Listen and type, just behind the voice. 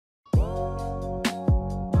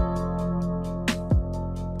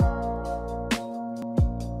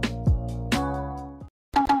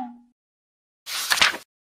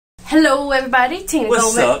Hello everybody, Tina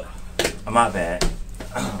Gomez. What's up? Oh, my bad.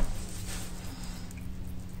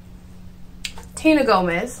 Tina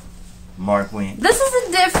Gomez. Mark Wynn. This is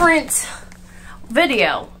a different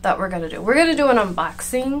video that we're gonna do. We're gonna do an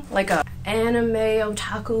unboxing, like a anime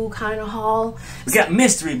otaku kind of haul. We got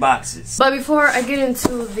mystery boxes. But before I get into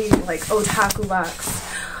the like otaku box,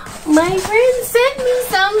 my friend sent me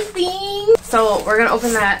something. So we're gonna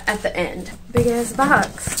open that at the end. Big ass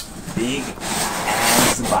box. Big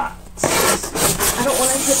ass box. I don't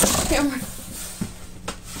want to hit the camera.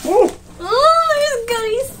 Woo. Oh, there's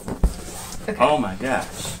goodies. Okay. Oh my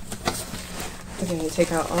gosh. I'm gonna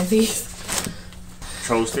take out all these.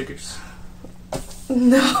 Troll stickers?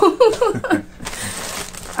 No.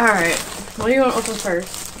 Alright. What do you want to open first?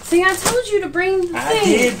 See, I told you to bring the thing. I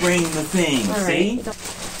did bring the thing. All see? right.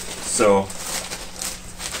 So,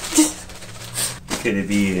 could it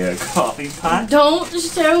be a coffee pot? Don't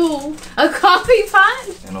show a coffee pot.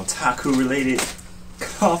 An otaku related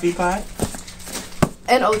coffee pot?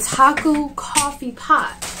 An otaku coffee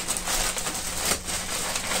pot.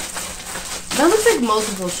 That looks like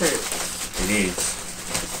multiple shirts. It is.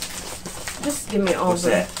 Just give me all What's the.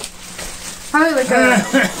 that? Probably like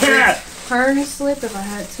a turn slip if I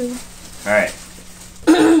had to. Alright.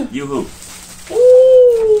 You who?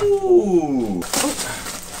 Ooh.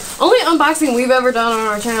 Only unboxing we've ever done on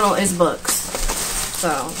our channel is books.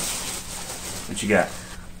 So. What you got?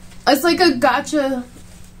 It's like a gotcha.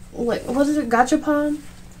 Like, what is it? Gachapon?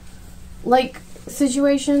 Like,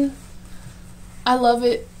 situation. I love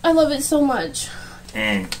it. I love it so much.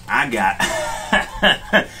 And I got.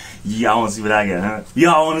 Y'all want to see what I got, huh?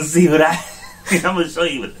 Y'all want to see what I. I'm gonna show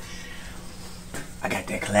you what. I got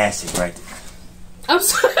that classic right there. I'm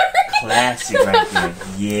sorry. Classic right there.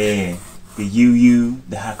 Yeah. The Yu,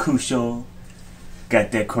 the Hakusho.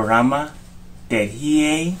 Got that Kurama. That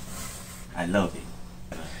Hiei. I love it.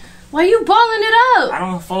 Why you balling it up? I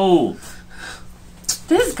don't fold.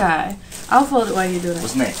 This guy. I'll fold it while you do that.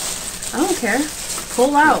 What's next? I don't care.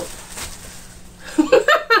 Pull out.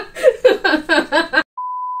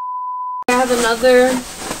 I have another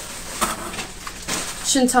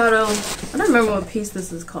Shintaro. I don't remember what piece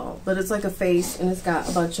this is called, but it's like a face and it's got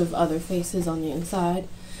a bunch of other faces on the inside.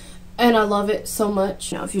 And I love it so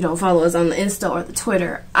much. Now, if you don't follow us on the Insta or the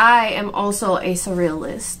Twitter, I am also a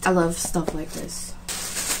surrealist. I love stuff like this.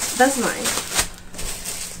 That's nice.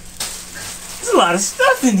 There's a lot of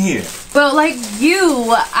stuff in here. But like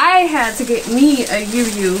you, I had to get me a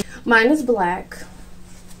Yu. Mine is black.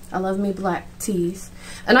 I love me black tees.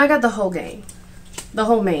 And I got the whole gang. The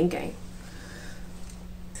whole main gang.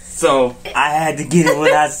 So, I had to get it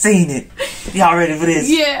when I seen it. Y'all ready for this?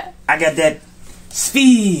 Yeah. I got that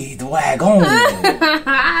speed wagon.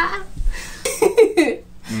 I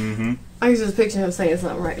can just picture him saying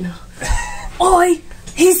something right now. Oi!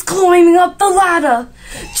 He's climbing up the ladder!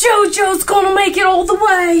 JoJo's gonna make it all the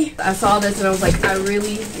way! I saw this and I was like, I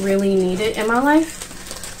really, really need it in my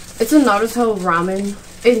life. It's a Naruto ramen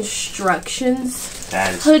instructions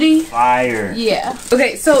That is hoodie. fire. Yeah.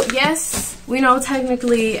 Okay, so yes, we know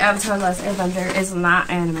technically Avatar: The Last Airbender is not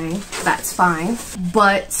anime. That's fine.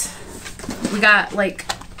 But we got like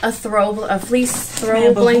a fleece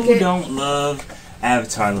throw blanket. Who don't love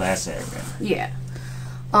Avatar: The Last Airbender? Yeah.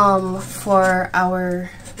 For our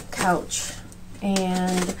couch.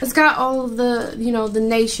 And it's got all of the, you know, the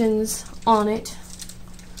nations on it.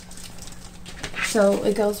 So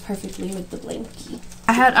it goes perfectly with the blankie.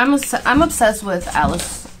 I'm obsessed with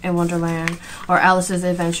Alice in Wonderland, or Alice's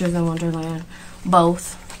Adventures in Wonderland.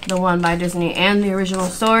 Both. The one by Disney and the original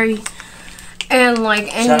story. And like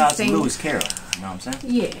anything. Shout out to Lewis Carroll. You know what I'm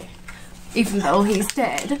saying? Yeah. Even though he's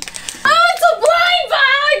dead. Oh, it's a blind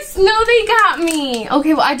box! No, they got me.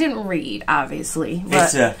 Okay, well, I didn't read, obviously. But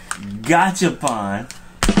It's a gachapon.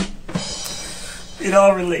 It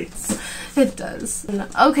all relates. it does.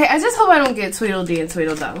 Okay, I just hope I don't get Tweedledee and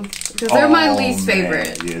Tweedledum. Because they're my least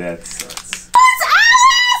favorite. Yeah, that sucks.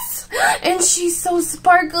 It's Alice! And she's so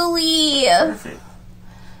sparkly. Perfect.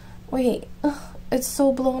 Wait, it's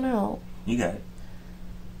so blown out. You got it.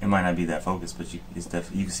 It might not be that focused, but it's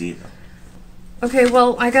definitely, you can see it though. Okay,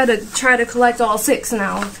 well, I gotta try to collect all 6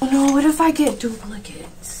 now. Oh no, what if I get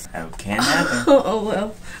duplicates? That can happen. Oh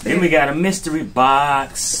well. Then we got a mystery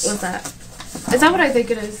box. What's that? Is that what I think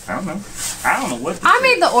it is? I don't know. I don't know what this I is.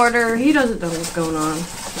 made the order. He doesn't know what's going on.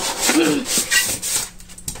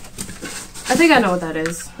 I think I know what that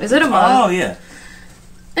is. Is it a mug? Oh, yeah.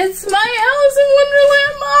 It's my Alice in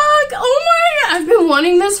Wonderland mug. Oh my god. I've been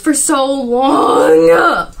wanting this for so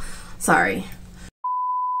long. Sorry.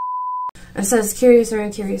 It says Curiouser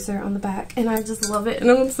and Curiouser on the back. And I just love it. And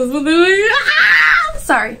I'm obsessed with it. Ah!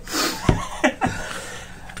 Sorry.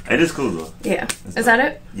 It is cool though. Yeah. Is that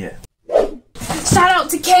it? Yeah. Shout out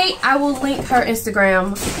to Kate. I will link her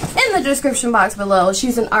Instagram in the description box below.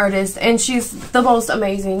 She's an artist and she's the most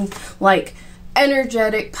amazing, like,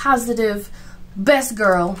 energetic, positive, best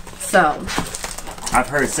girl. So I've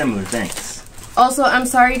heard similar things. Also, I'm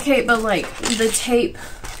sorry, Kate, but like the tape,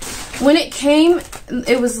 when it came,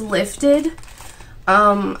 it was lifted.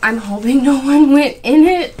 I'm hoping no one went in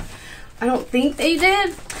it. I don't think they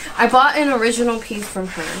did. I bought an original piece from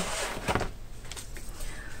her.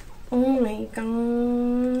 Oh my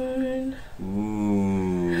god.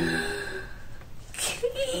 Ooh.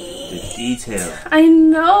 Kate. The detail. I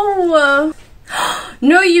know.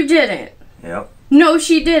 No, you didn't. Yep. No,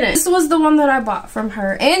 she didn't. This was the one that I bought from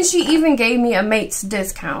her. And she even gave me a mate's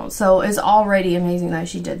discount. So it's already amazing that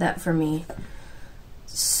she did that for me.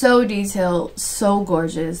 So detailed, so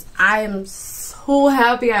gorgeous. I am so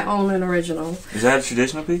happy I own an original. Is that a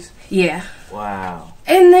traditional piece? Yeah. Wow.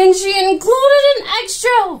 And then she included an extra.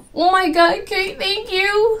 Oh my god, Kate, thank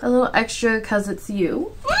you. A little extra because it's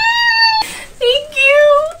you. Thank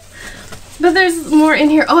you. But there's more in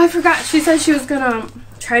here. Oh, I forgot. She said she was gonna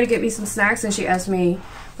try to get me some snacks and she asked me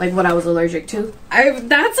like what I was allergic to.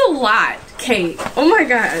 That's a lot, Kate. Oh my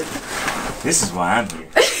god. This is why I'm here.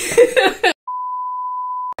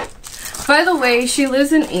 By the way, she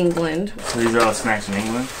lives in England. So these are all snacks from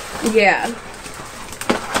England? Yeah.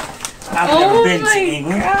 I've never been to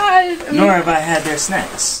England. God. Nor have I had their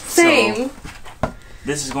snacks. Same. So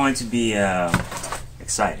this is going to be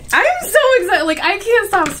exciting. I'm so excited. Like, I can't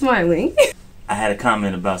stop smiling. I had a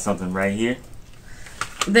comment about something right here.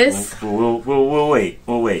 This? We'll wait.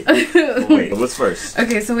 We'll wait. We'll wait. What's first?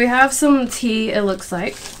 Okay, so we have some tea, it looks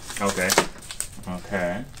like. Okay.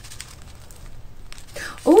 Okay.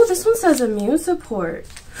 Oh, this one says immune support.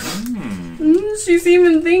 She's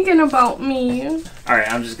even thinking about me.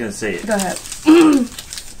 Alright, I'm just gonna say it. Go ahead.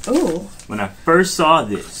 Ooh. When I first saw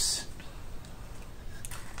this,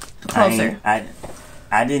 Closer.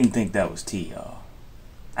 I didn't think that was tea, y'all.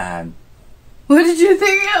 What did you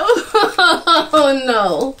think? Oh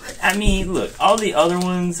no. I mean, look, all the other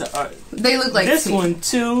ones are... They look like this tea. one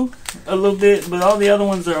too, a little bit, but all the other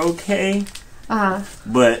ones are okay.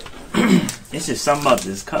 But it's just something about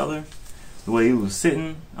this color, the way it was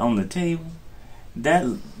sitting on the table, that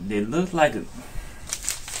it looked like a...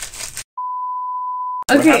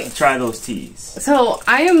 Okay. We'll have to try those teas. So,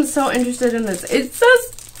 I am so interested in this. It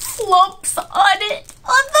says flumps on it.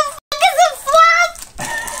 What the fuck is a flump?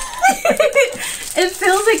 It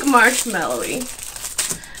feels like marshmallowy.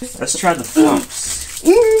 Let's try the flumps.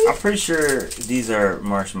 I'm pretty sure these are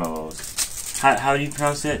marshmallows. How do you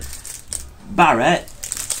pronounce it? Barrett.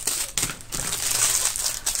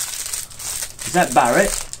 Is that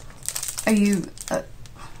Barrett? Are you...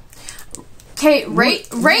 Kate, rate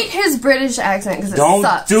his British accent because it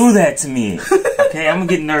sucks. Don't do that to me. Okay, I'm gonna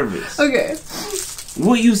get nervous. Okay.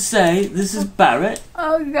 What you say? This is Barrett.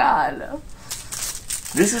 Oh god.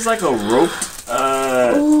 This is like a roped.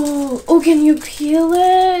 Oh, can you peel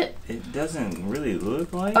it? It doesn't really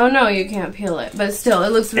look like. Oh no, you can't peel it, but still,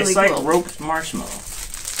 it looks really cool. It's like roped marshmallow.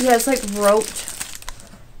 Yeah, it's like roped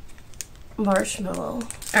marshmallow.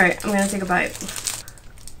 All right, I'm gonna take a bite.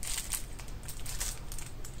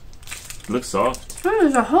 Looks soft. Oh,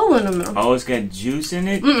 there's a hole in the middle. Oh, it's got juice in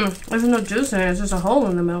it? There's no juice in it. It's just a hole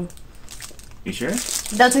in the middle. You sure?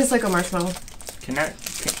 That tastes like a marshmallow.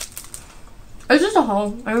 It's just a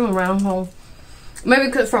hole. A round hole. Maybe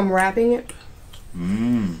because from wrapping it.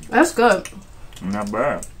 That's good. Not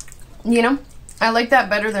bad. You know, I like that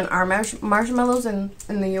better than our marshmallows in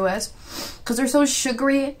the U.S. because they're so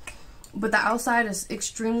sugary, but the outside is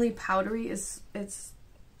extremely powdery. It's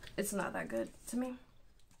not that good to me.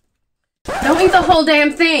 Don't eat the whole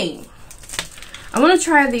damn thing. I want to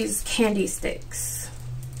try these candy sticks.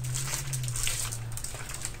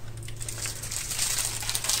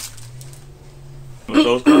 What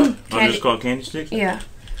those called? Are those called candy sticks? Yeah.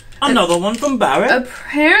 Another one from Barrett.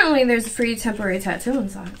 Apparently, there's a free temporary tattoo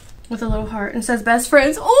inside with a little heart and says "best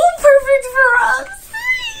friends." Oh, perfect for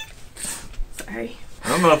us. Sorry. I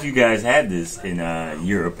don't know if you guys had this in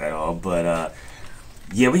Europe at all, but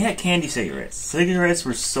yeah, we had candy cigarettes. Cigarettes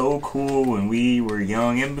were so cool when we were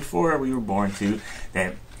young and before we were born too.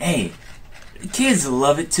 That hey, kids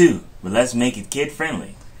love it too, but let's make it kid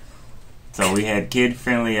friendly. So we had kid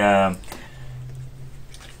friendly.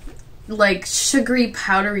 Like sugary,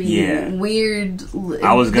 powdery, weird.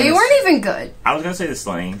 They weren't even good. I was gonna say the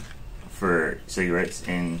slang for cigarettes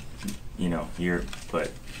in Europe,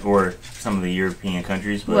 or some of the European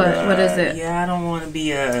countries. But, what is it? Yeah, I don't want to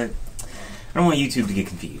be I don't want YouTube to get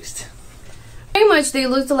confused. Pretty much, they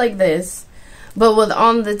looked like this, but with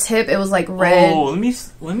on the tip it was like red. Oh, let me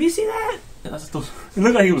see that. It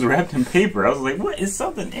looked like it was wrapped in paper. I was like, what is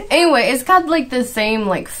something in it? Anyway, it's got like the same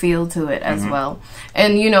like feel to it as well.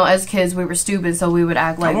 And you know, as kids we were stupid, so we would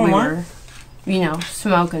act like we were, you know,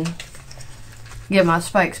 smoking. Get my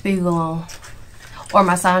Spike Spiegel on. Or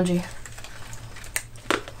my Sanji.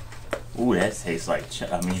 Ooh, that tastes like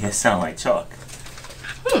it sounds like chalk.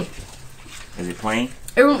 Is it plain?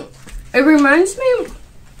 It reminds me,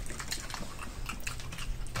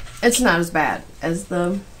 it's not as bad as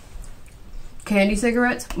the candy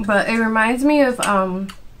cigarettes, but it reminds me of oh,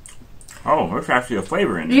 there's actually a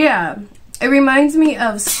flavor in it. Yeah, it reminds me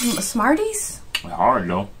of Smarties. Hard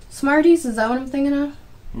though. Smarties, is that what I'm thinking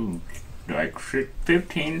of? Like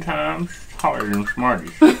 15 times harder than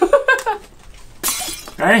Smarties.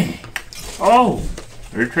 Dang. Oh,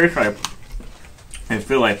 it tastes like, it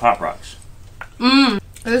feels like Pop Rocks.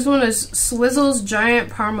 This one is Swizzle's Giant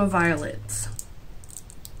Parma Violets.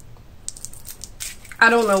 I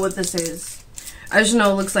don't know what this is. I just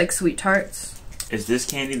know it looks like Sweet Tarts. Is this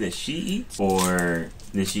candy that she eats, or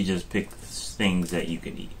did she just pick things that you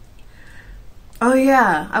can eat? Oh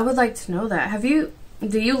yeah, I would like to know that.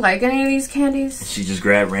 Do you like any of these candies? She just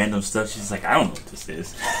grabbed random stuff. She's like, I don't know what this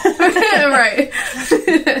is. Right.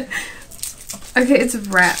 Okay, it's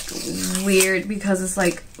wrapped weird because it's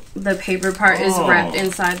like the paper part is wrapped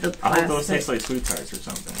inside the plastic. I hope those taste like Sweet Tarts or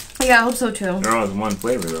something. Yeah, I hope so too. They're always one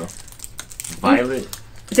flavor though. Violet.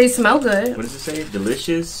 They smell good. What does it say?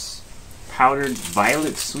 Delicious powdered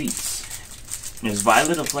violet sweets. Is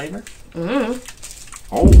violet a flavor? Oh.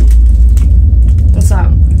 What's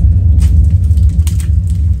up?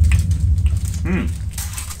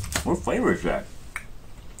 What flavor is that?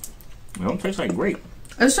 It don't taste like grape.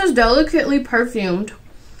 It says delicately perfumed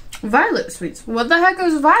violet sweets. What the heck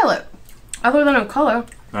is violet? Other than a color.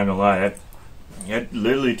 Not gonna lie, that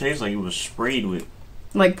literally tastes like it was sprayed with.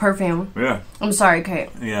 Like perfume. Yeah. I'm sorry, Kate.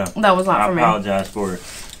 Yeah. That was not for me. I apologize for it.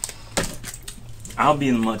 I'll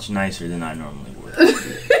be much nicer than I normally would.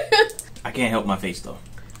 I can't help my face though.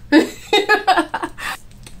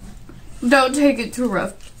 Don't take it too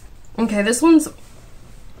rough. Okay, this one's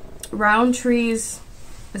Round Trees.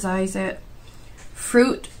 Is that how you say it?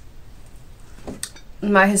 Fruit.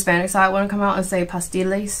 My Hispanic side want to come out and say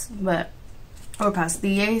pastilles, or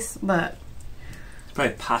pastilles, but it's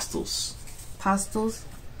probably pastels. Pastels?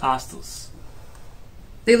 Pastels.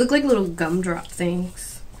 They look like little gumdrop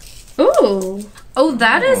things. Ooh. Oh,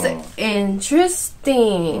 that is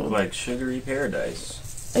interesting. Look like sugary paradise.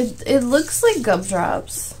 It looks like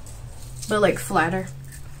gumdrops, but like flatter.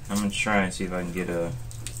 I'm gonna try and see if I can get a...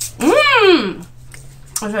 It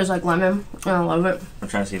tastes like lemon. I love it. I'm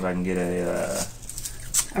trying to see if I can get a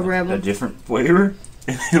rebel. A different flavor.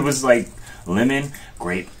 It was like lemon,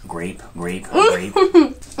 grape.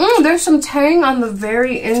 There's some tang on the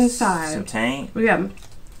very inside. Some tang? Yeah.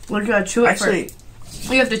 We gotta chew it actually,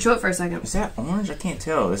 you have to chew it for a second. Is that orange? I can't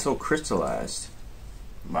tell. It's so crystallized.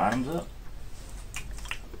 Bottoms up.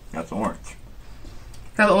 That's orange.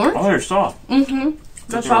 That's orange? Oh, they're soft.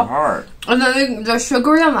 That's soft. Hard. And then they're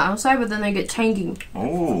sugary on the outside, but then they get tangy.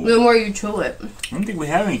 Oh. The more you chew it. I don't think we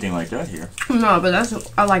have anything like that here. No, but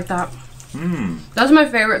I like that. That's my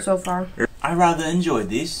favorite so far. I rather enjoy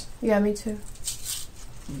this. Yeah, me too.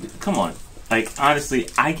 Come on. Like, honestly,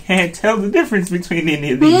 I can't tell the difference between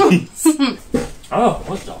any of these. Oh,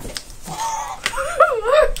 what the?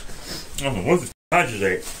 What the I just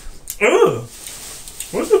ate? Ugh.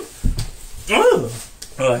 What the? Ugh.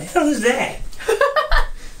 What the hell is that?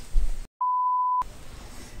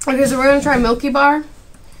 Okay, so we're gonna try Milky Bar.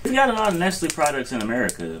 We got a lot of Nestle products in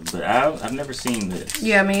America, but I've never seen this.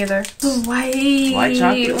 Yeah, me either. White. White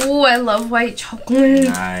chocolate? Oh, I love white chocolate.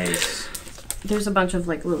 Nice. There's a bunch of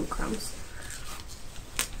like little crumbs.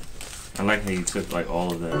 I like how you took like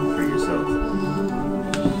all of that for yourself.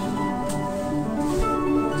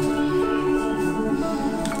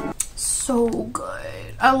 So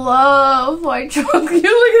good. I love white chocolate. You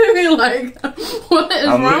look at me like, what is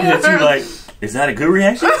I'm wrong looking with at you her? like, is that a good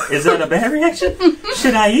reaction? Is that a bad reaction?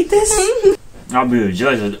 Should I eat this? I'll be the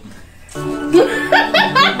judge of it.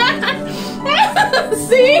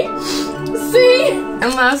 See?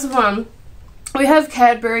 And last one. We have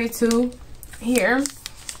Cadbury too here.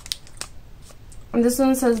 And this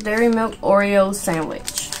one says Dairy Milk Oreo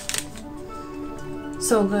Sandwich.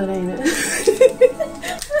 So good, ain't it?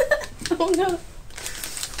 Oh no.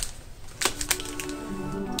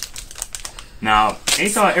 Now,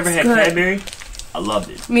 anytime I ever had Cadbury, I loved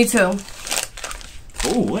it. Me too.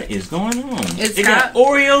 Oh, what is going on? It got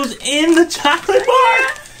Oreos in the chocolate bar?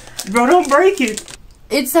 Bro, don't break it.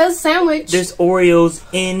 It says sandwich. There's Oreos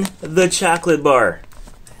in the chocolate bar.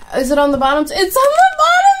 Is it on the bottom? It's on the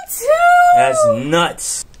bottom too! That's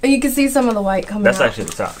nuts. And you can see some of the white coming out. That's actually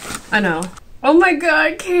the top. I know. Oh my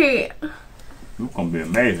god, Kate. It's gonna be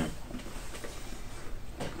amazing.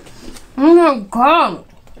 Oh my god.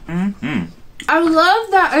 Mm-hmm. I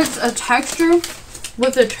love that it's a texture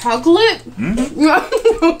with the chocolate. Mm-hmm.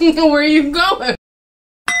 I don't know where you're going.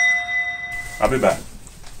 I'll be back.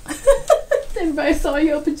 Everybody saw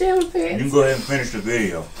your pajama You pants. can go ahead and finish the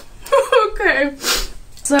video. Okay.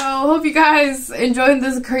 So, hope you guys enjoyed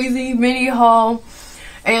this crazy mini haul.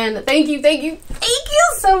 And thank you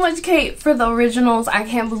so much, Kate, for the originals. I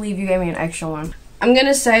can't believe you gave me an extra one. I'm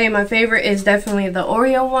gonna say my favorite is definitely the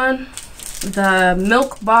Oreo one. The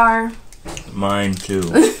milk bar. Mine too.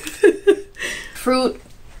 Fruit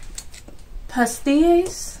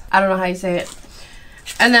pastilles. I don't know how you say it.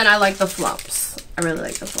 And then I like the flumps. I really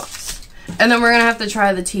like the flumps. And then we're gonna have to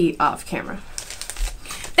try the tea off camera.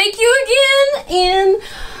 Thank you again, and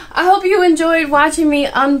I hope you enjoyed watching me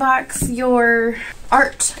unbox your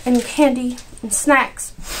art and candy and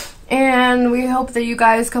snacks. And we hope that you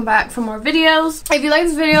guys come back for more videos. If you like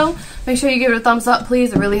this video, make sure you give it a thumbs up,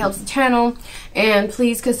 please. It really helps the channel. And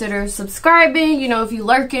please consider subscribing. You know, if you're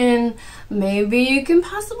lurking, maybe you can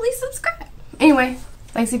possibly subscribe. Anyway,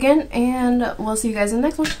 thanks again, and we'll see you guys in the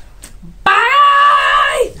next one.